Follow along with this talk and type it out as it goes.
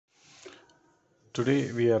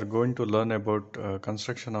Today we are going to learn about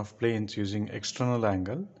construction of planes using external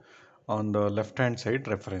angle on the left hand side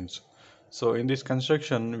reference. So in this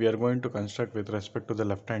construction we are going to construct with respect to the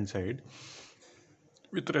left hand side,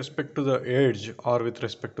 with respect to the edge or with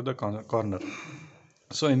respect to the corner.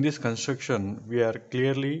 So in this construction we are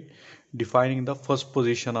clearly defining the first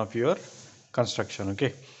position of your construction.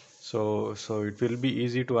 Okay, so it will be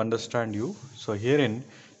easy to understand you. So herein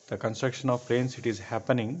the construction of planes, it is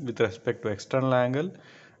happening with respect to external angle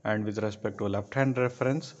and with respect to left hand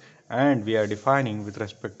reference, and we are defining with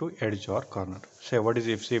respect to edge or corner. Say what is,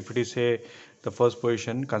 if it is say the first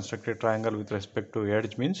position, construct a triangle with respect to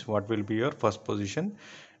edge means what will be your first position.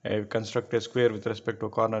 Construct a square with respect to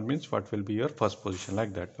corner means what will be your first position,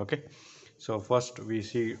 like that. Okay, so first we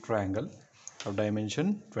see triangle of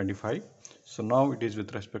dimension 25. So now it is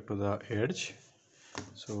with respect to the edge,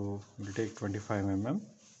 so we'll take 25 mm.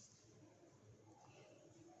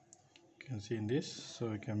 You can see in this, so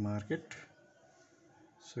we can mark it.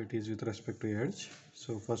 So it is with respect to edge.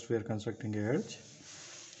 So first we are constructing a edge,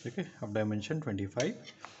 okay, of dimension 25.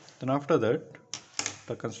 Then after that,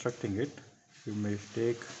 for constructing it, you may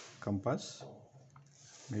take compass,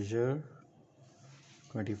 measure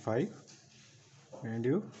 25, and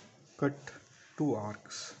you cut two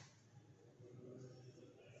arcs.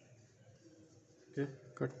 Okay,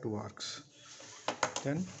 cut two arcs.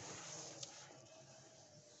 Then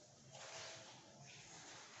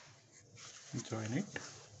join it.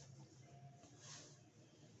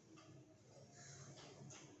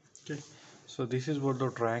 Okay, so this is what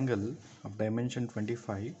the triangle of dimension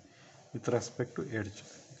 25 with respect to edge.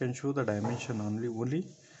 You can show the dimension only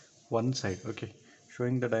one side. Okay,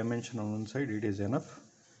 showing the dimension on one side, it is enough.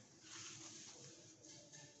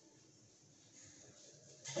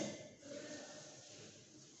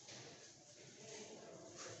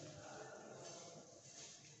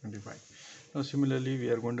 Now similarly we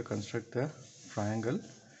are going to construct the triangle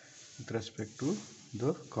with respect to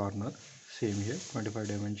the corner. Same here, 25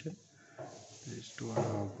 dimension. This is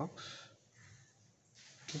 2.5 box.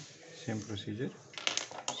 Okay, same procedure.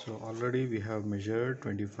 So already we have measured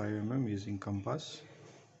 25 mm using compass.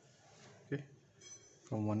 Okay,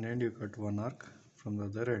 from one end you cut one arc, from the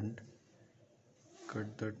other end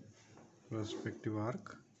cut that respective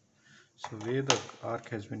arc. So where the arc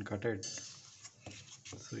has been cutted,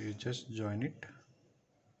 so you just join it.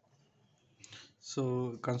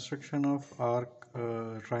 So construction of arc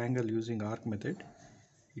triangle using arc method,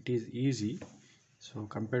 it is easy, so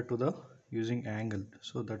compared to the using angle,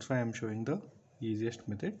 so that's why I'm showing the easiest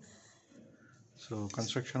method. So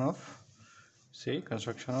construction of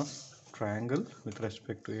triangle with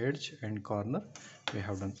respect to edge and corner we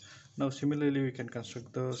have done. Now similarly we can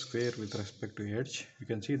construct the square with respect to edge. You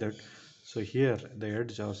can see that, so here the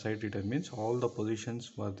edge or side determines all the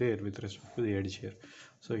positions were there with respect to the edge here.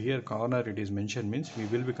 So here corner it is mentioned means we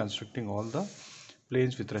will be constructing all the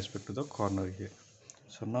planes with respect to the corner here.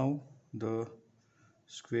 So now the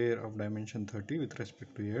square of dimension 30 with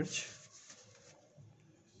respect to edge,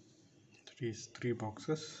 it is 3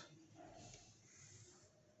 boxes.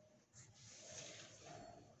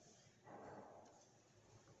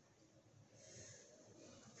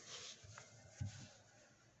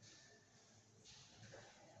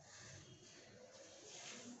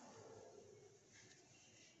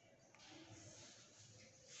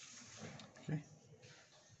 Okay,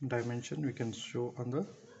 dimension we can show on the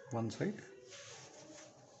one side.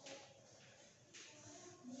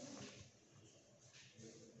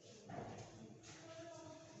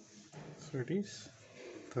 So it is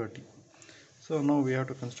 30. So now we have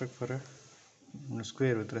to construct for a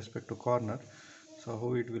square with respect to corner. So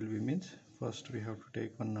how it will be means, first we have to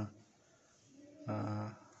take one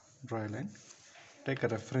draw a line, take a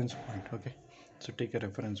reference point. Okay, so take a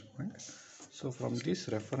reference point. So from this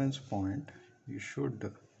reference point you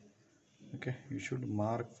should, okay, you should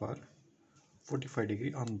mark for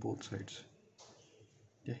 45° on both sides.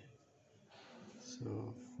 Okay,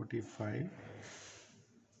 so 45.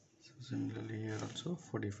 So similarly here also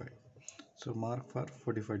 45. So mark for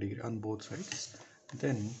 45° on both sides.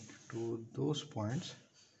 Then to those points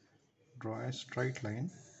draw a straight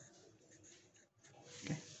line.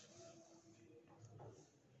 Okay,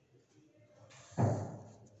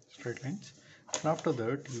 straight lines. And after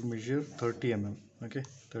that you measure 30 mm. Okay,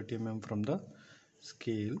 30 mm from the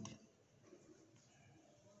scale.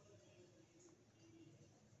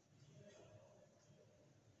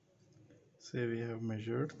 Say we have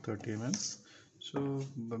measured 30 mm. So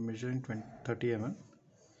by measuring 30 mm,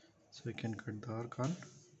 so we can cut the arc on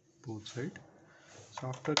both sides. So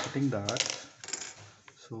after cutting the arc,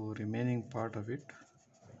 so remaining part of it,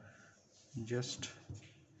 just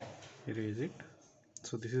erase it.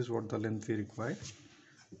 So this is what the length we require.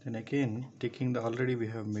 Then again, taking the, already we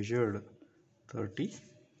have measured 30,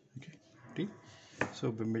 okay, 30.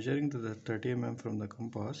 So by measuring the 30 mm from the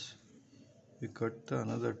compass, we cut the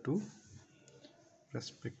another two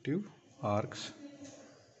respective arcs.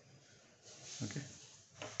 Okay,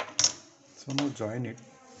 so now join it.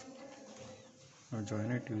 Now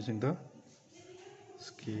join it using the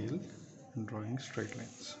scale and drawing straight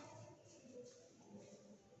lines.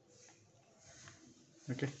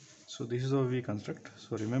 Okay, so this is how we construct.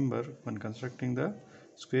 So remember, when constructing the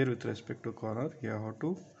square with respect to corner, you have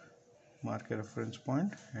to mark a reference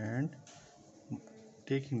point and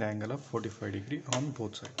taking the angle of 45 degree on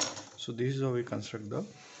both sides. So this is how we construct the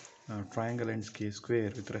triangle and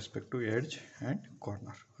square with respect to edge and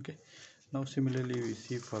corner. Okay, now similarly we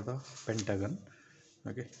see for the pentagon.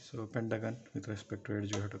 Okay, so pentagon with respect to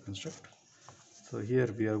edge you have to construct. So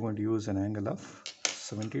here we are going to use an angle of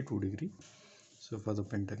 72 degree. So for the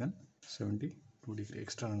pentagon, 72 degree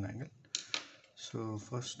external angle. So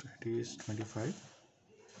first it is 25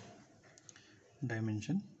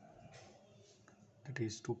 dimension, that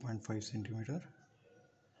is 2.5 centimeter.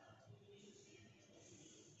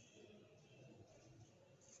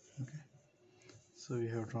 Okay, so we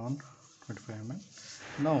have drawn 25 mm.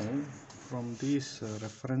 Now from these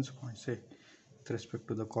reference points, say with respect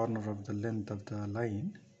to the corner of the length of the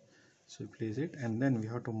line, so we place it, and then we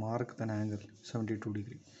have to mark the angle 72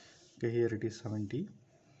 degree. Okay, here it is 70,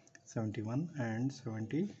 71 and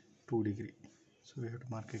 72 degree. So we have to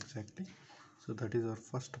mark exactly. So that is our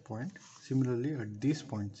first point. Similarly at this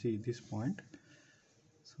point, see this point,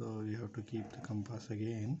 so we have to keep the compass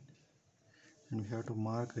again and we have to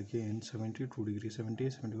mark again 72 degree, 70,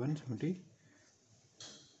 71,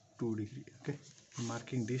 72 degree. Okay,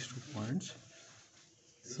 marking these 2 points.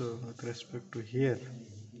 So with respect to here,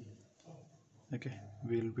 okay,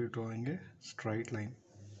 we will be drawing a straight line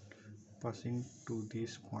passing to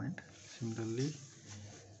this point. Similarly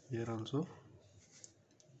here also,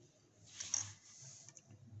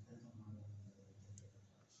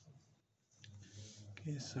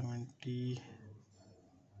 okay, 72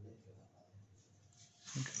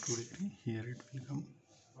 degree, here it will come.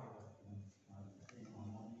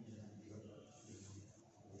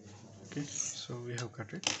 Okay, so we have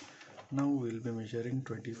cut it. Now we will be measuring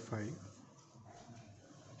 25.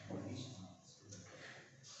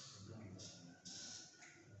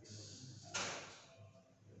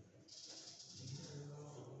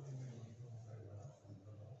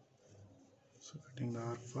 So cutting the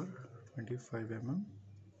arc for 25 mm.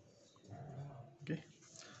 Okay,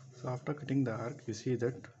 so after cutting the arc, you see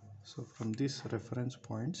that, so from these reference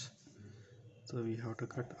points, so we have to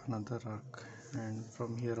cut another arc, and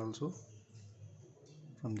from here also,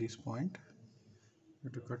 from this point we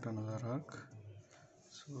have to cut another arc.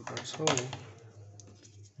 So that's how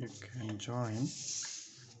you can join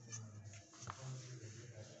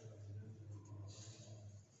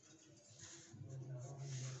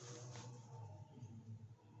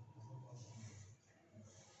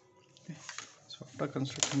so after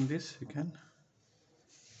constructing this, you can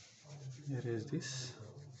erase this.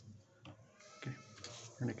 Okay,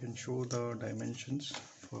 and you can show the dimensions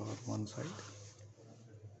for one side.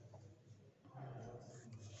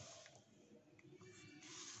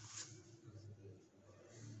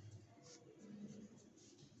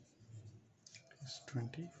 It's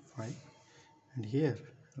 25, and here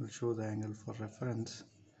I will show the angle for reference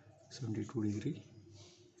 72 degree.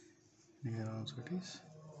 Here also it is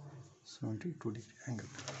 72 degree angle.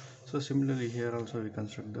 So similarly here also we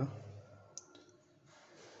construct the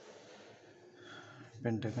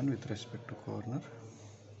pentagon with respect to corner.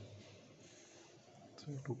 So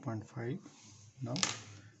 2.5. Now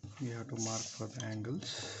we have to mark for the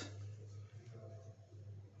angles.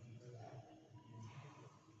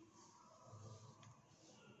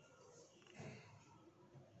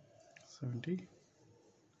 $72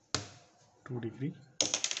 degree.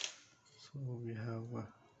 So we have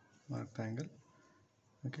marked the angle.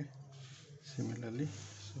 Okay. Similarly,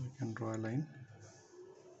 so we can draw a line.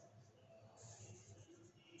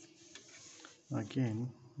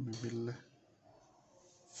 Again, we will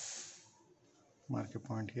mark a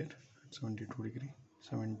point here at 72 degree,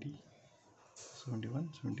 70, 71,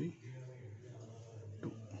 72.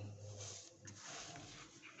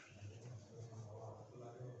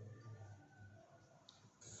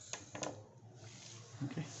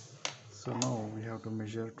 Okay, so now we have to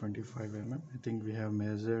measure 25 mm. I think we have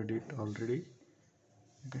measured it already.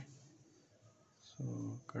 Okay, so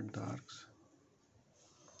cut the arcs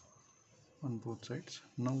on both sides.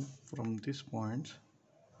 Now from this point,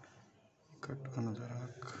 cut another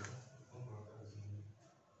arc.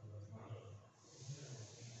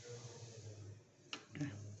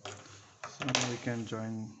 So now we can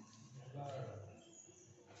join.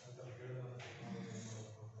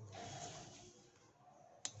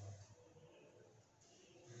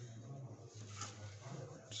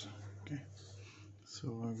 Okay, so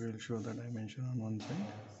I will show the dimension on one side.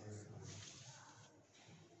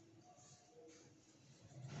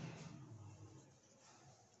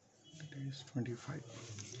 It is 25.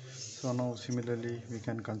 So now similarly we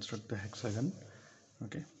can construct the hexagon.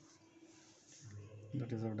 Okay,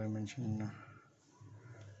 that is our dimension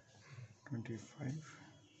 25.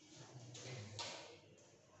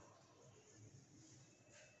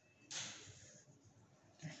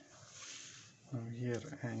 Now here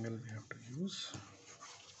angle we have to use.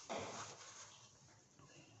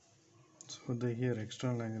 So the here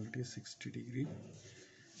external angle it is 60 degree.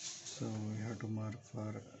 So we have to mark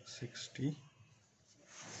for 60.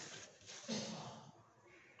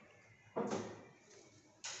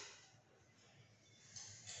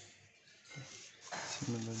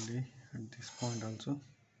 Similarly at this point also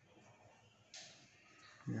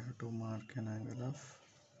we have to mark an angle of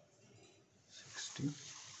 60.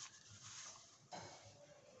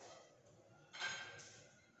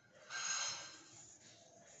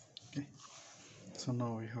 Okay, so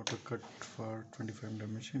now we have to cut for 25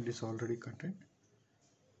 dimension. It is already cutted,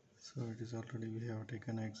 so it is already we have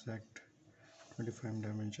taken exact 25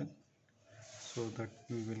 dimension, so that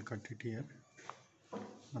we will cut it here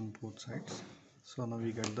on both sides. So now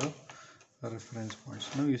we get the reference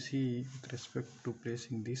points. Now you see with respect to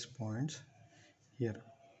placing these points here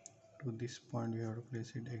to this point we have to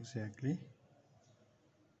place it exactly.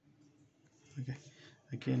 Okay,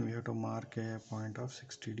 again we have to mark a point of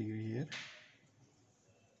 60 degree here.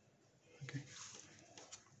 Okay,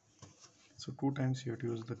 so 2 times you have to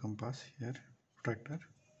use the compass here, protractor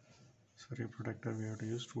we have to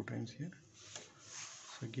use 2 times here.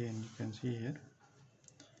 So again you can see here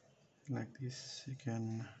like this, you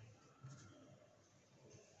can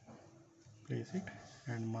place it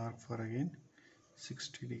and mark for again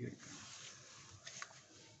 60 degree.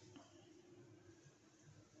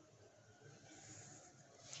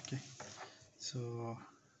 Okay, so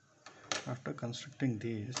after constructing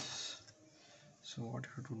this, so what you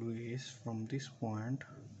have to do is from this point,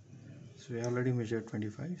 so we already measured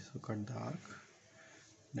 25, so cut the arc,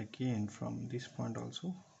 and again from this point also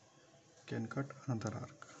you can cut another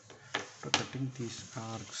arc. After cutting these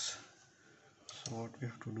arcs, so what we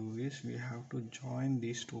have to do is we have to join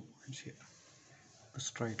these 2 points here, a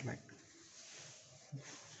straight line.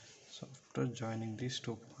 So after joining these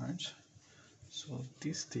 2 points, so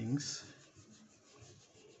these things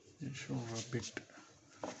will show a bit.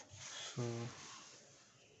 So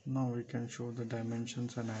now we can show the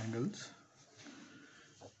dimensions and angles.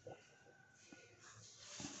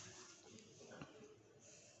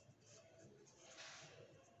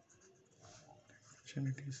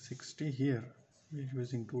 It is 60 here, we are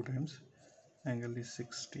using 2 times, angle is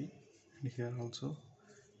 60, and here also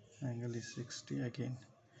angle is 60. Again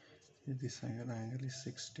this angle is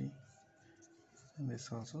 60, and this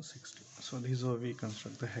also 60. So this is how we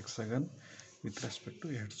construct the hexagon with respect to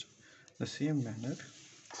edge. The same manner,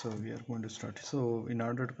 so we are going to start. So in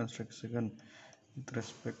order to construct hexagon with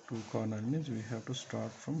respect to corner, means we have to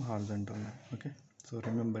start from horizontal line. Okay, so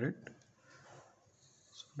remember it.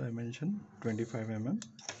 So dimension 25 mm.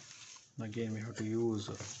 Again we have to use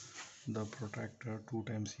the protractor 2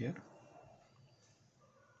 times here.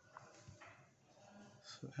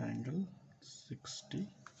 So angle 60.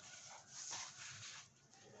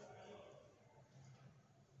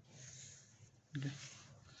 Okay,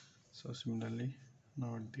 so similarly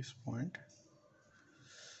now at this point,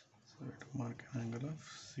 so we have to mark an angle of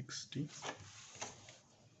 60.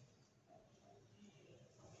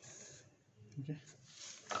 Okay,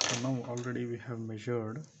 so now already we have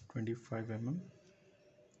measured 25 mm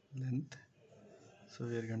length, so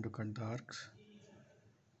we are going to cut the arcs.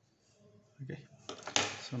 Okay,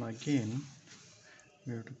 so now again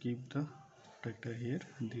we have to keep the protractor here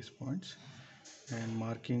at these points and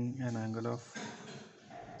marking an angle of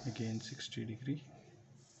again 60 degree.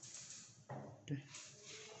 Okay,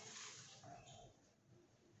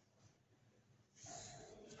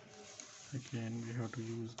 again we have to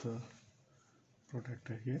use the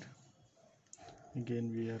protractor here.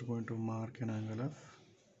 Again we are going to mark an angle of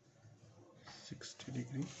 60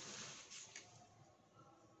 degree.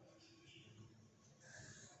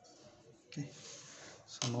 Okay,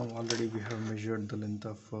 so now already we have measured the length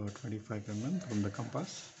of 25 mm from the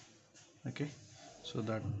compass. Okay, so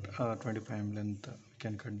that 25 mm length we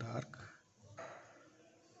can cut the arc.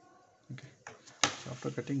 Okay, so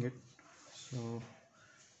after cutting it, so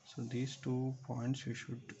these 2 points you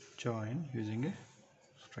should join using a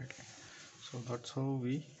straight line. So that's how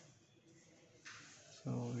we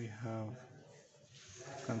have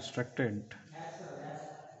constructed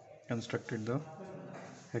the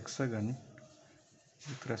hexagon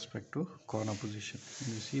with respect to corner position. And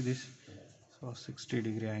you see this, so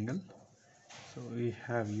 60-degree angle, so we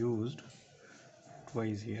have used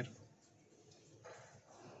twice here.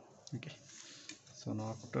 Okay, so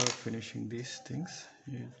now after finishing these things,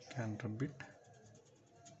 you can rub it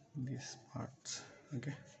these parts.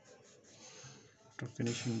 Okay, after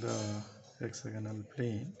finishing the hexagonal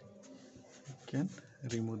plane, you can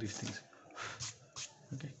remove these things.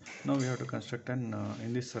 Okay, now we have to construct an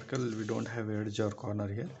in this circle we don't have edge or corner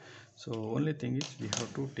here, so only thing is we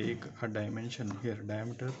have to take a dimension here.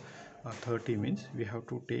 Diameter 30 means we have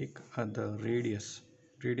to take the radius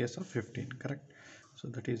of 15, correct? So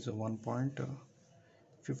that is 1.15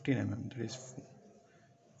 mm, that is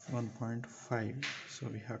 1.5. so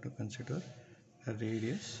we have to consider a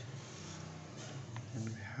radius, and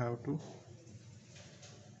we have to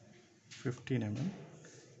 15 mm.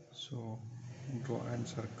 So draw and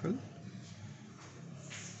circle.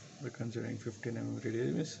 We're considering 15 mm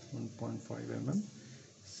radius is 1.5 mm,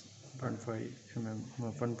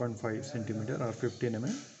 1.5 centimeter or 15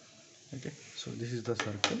 mm. Okay, so this is the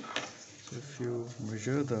circle. So if you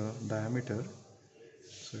measure the diameter,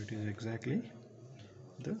 so it is exactly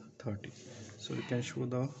the 30. So we can show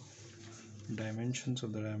the dimensions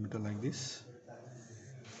of the diameter like this.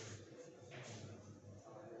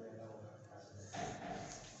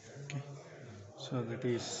 Okay, so that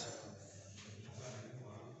is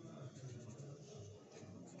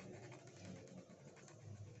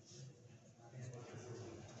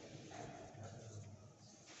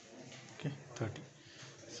okay 30.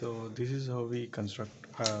 So this is how we construct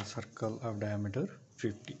a circle of diameter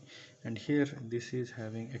 50, and here this is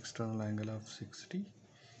having external angle of 60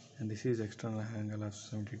 and this is external angle of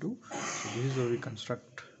 72. So this is how we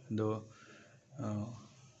construct the uh,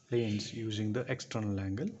 planes using the external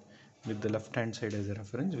angle with the left hand side as a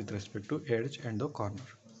reference with respect to edge and the corner.